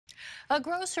A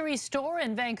grocery store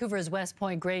in Vancouver's West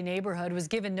Point Grey neighborhood was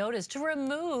given notice to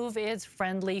remove its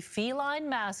friendly feline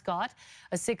mascot,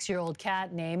 a 6-year-old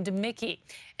cat named Mickey.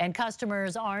 And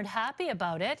customers aren't happy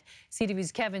about it.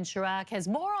 CTV's Kevin Chirac has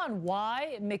more on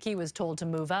why Mickey was told to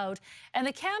move out and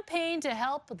the campaign to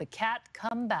help the cat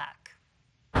come back.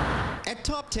 At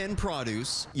Top 10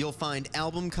 Produce, you'll find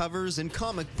album covers and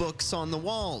comic books on the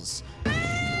walls.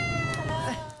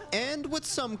 And what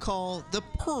some call the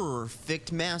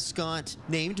perfect mascot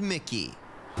named Mickey.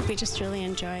 We just really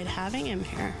enjoyed having him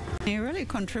here. He really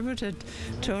contributed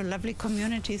to a lovely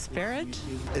community spirit.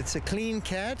 It's a clean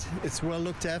cat, it's well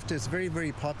looked after, it's very,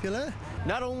 very popular.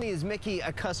 Not only is Mickey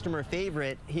a customer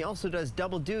favorite, he also does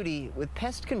double duty with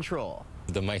pest control.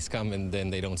 The mice come and then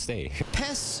they don't stay.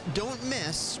 Pests don't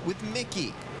mess with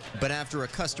Mickey. But after a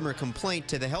customer complaint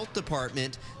to the health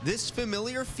department, this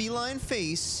familiar feline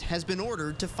face has been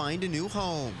ordered to find a new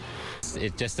home.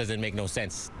 It just doesn't make no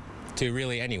sense to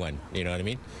really anyone, you know what I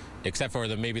mean? Except for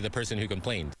maybe the person who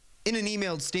complained. In an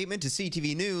emailed statement to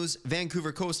CTV News,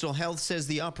 Vancouver Coastal Health says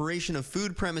the operation of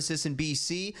food premises in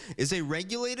BC is a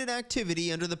regulated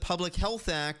activity under the Public Health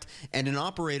Act, and an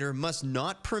operator must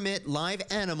not permit live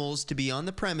animals to be on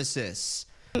the premises.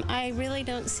 I really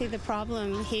don't see the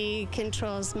problem. He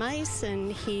controls mice,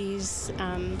 and he's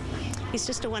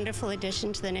just a wonderful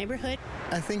addition to the neighborhood.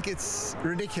 I think it's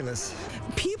ridiculous.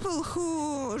 People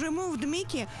who removed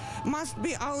Mickey must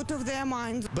be out of their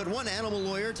minds. But one animal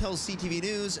lawyer tells CTV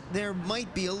News there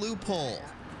might be a loophole.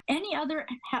 Any other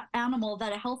animal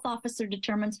that a health officer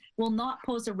determines will not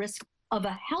pose a risk of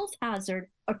a health hazard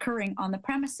occurring on the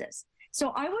premises.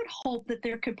 So I would hope that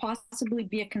there could possibly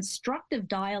be a constructive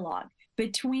dialogue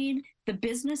between the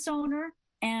business owner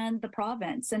and the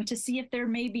province, and to see if there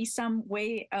may be some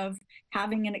way of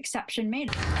having an exception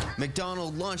made.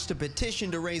 McDonald launched a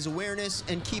petition to raise awareness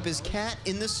and keep his cat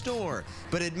in the store,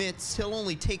 but admits he'll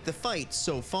only take the fight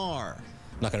so far.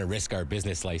 Not going to risk our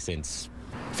business license.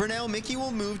 For now, Mickey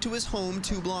will move to his home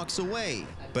 2 blocks away,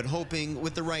 but hoping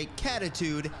with the right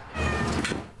catitude,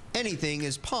 anything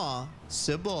is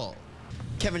possible.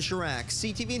 Kevin Chirac,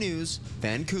 CTV News,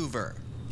 Vancouver.